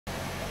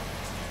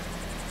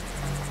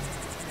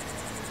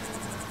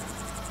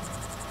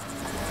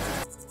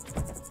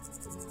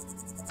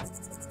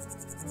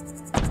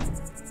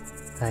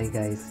Hi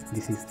guys,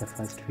 this is the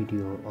first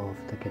video of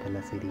the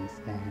Kerala series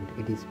and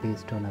it is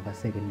based on our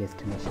second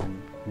destination,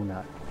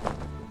 Munnar.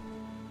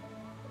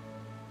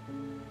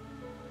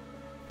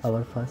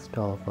 Our first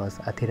stop was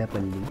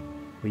Athirapalli.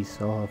 We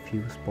saw a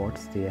few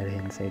spots there,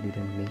 hence I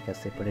didn't make a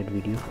separate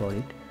video for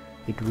it.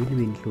 It will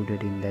be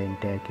included in the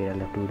entire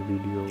Kerala tour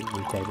video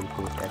which I will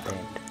post at the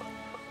end.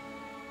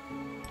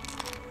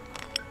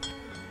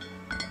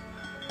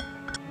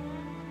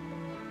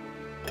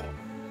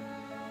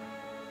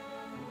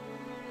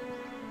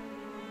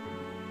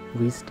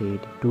 We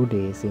stayed 2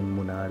 days in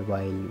Munnar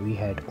while we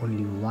had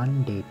only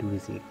 1 day to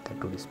visit the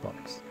tourist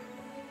spots.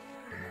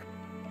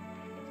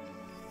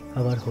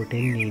 Our hotel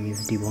name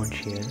is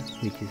Devonshire,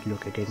 which is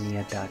located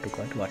near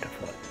Tartukat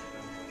waterfall.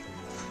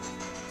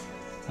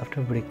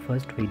 After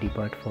breakfast, we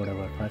depart for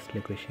our first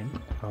location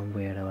from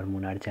where our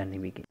Munnar journey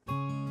begins.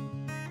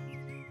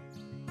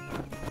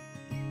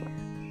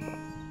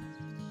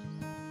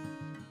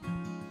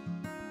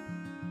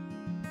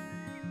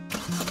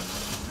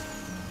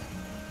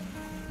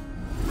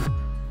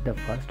 The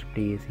first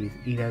place is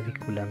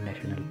Eravikulam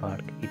National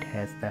Park. It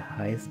has the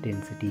highest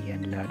density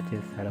and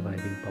largest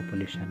surviving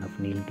population of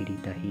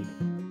Nilgiri Tahir.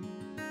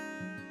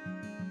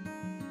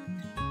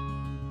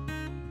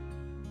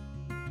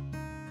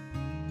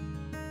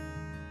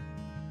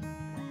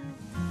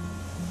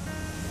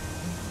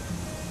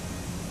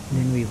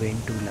 Then we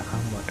went to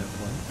Laham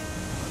waterfall.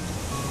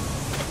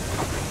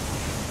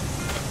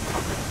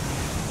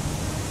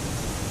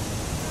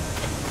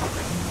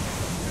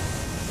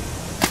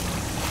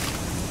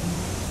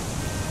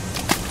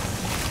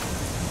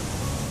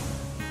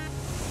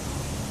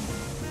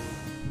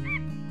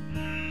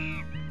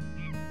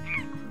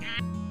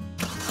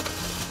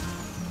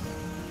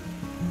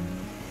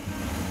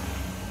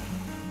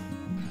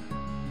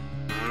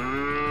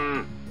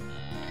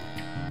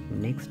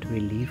 Next we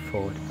leave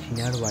for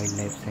Chinnar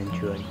Wildlife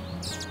Sanctuary.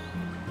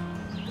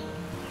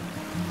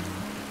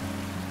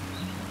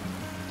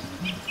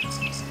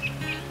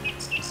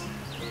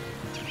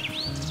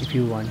 If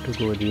you want to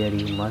go there,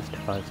 you must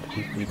first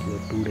speak with your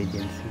tour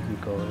agency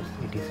because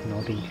it is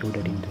not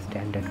included in the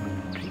standard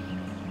commentary.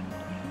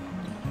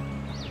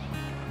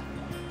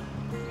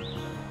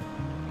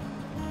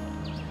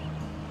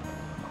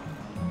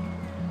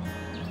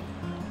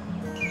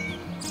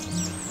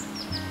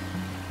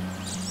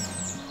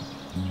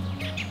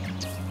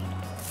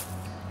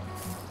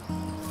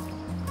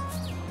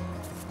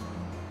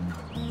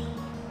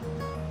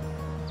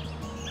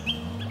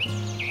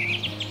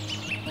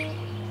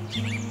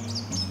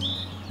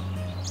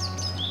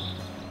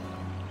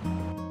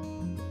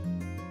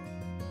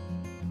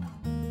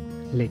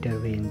 Later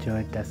we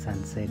enjoyed the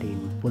sunset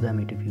in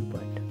Pudamiti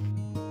viewpoint.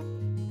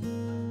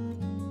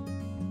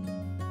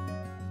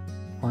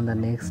 On the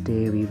next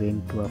day we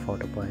went to a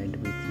photo point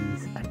which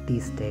is a tea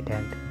estate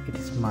and it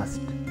is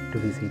must to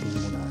visit in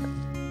Munnar.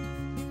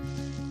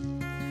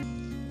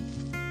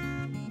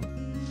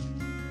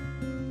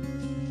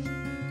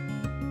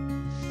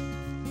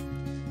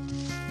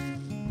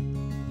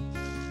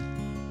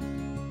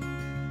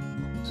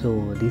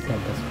 So these are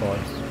the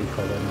spots we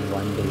cover in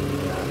 1 day in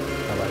Munnar.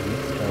 Our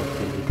next stop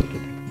will be ticketed.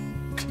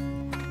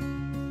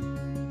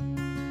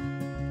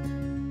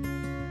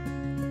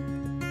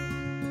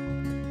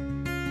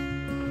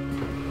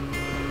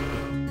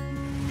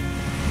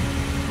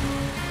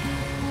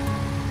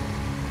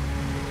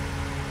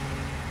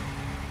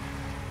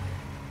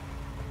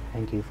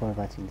 Thank you for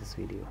watching this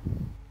video.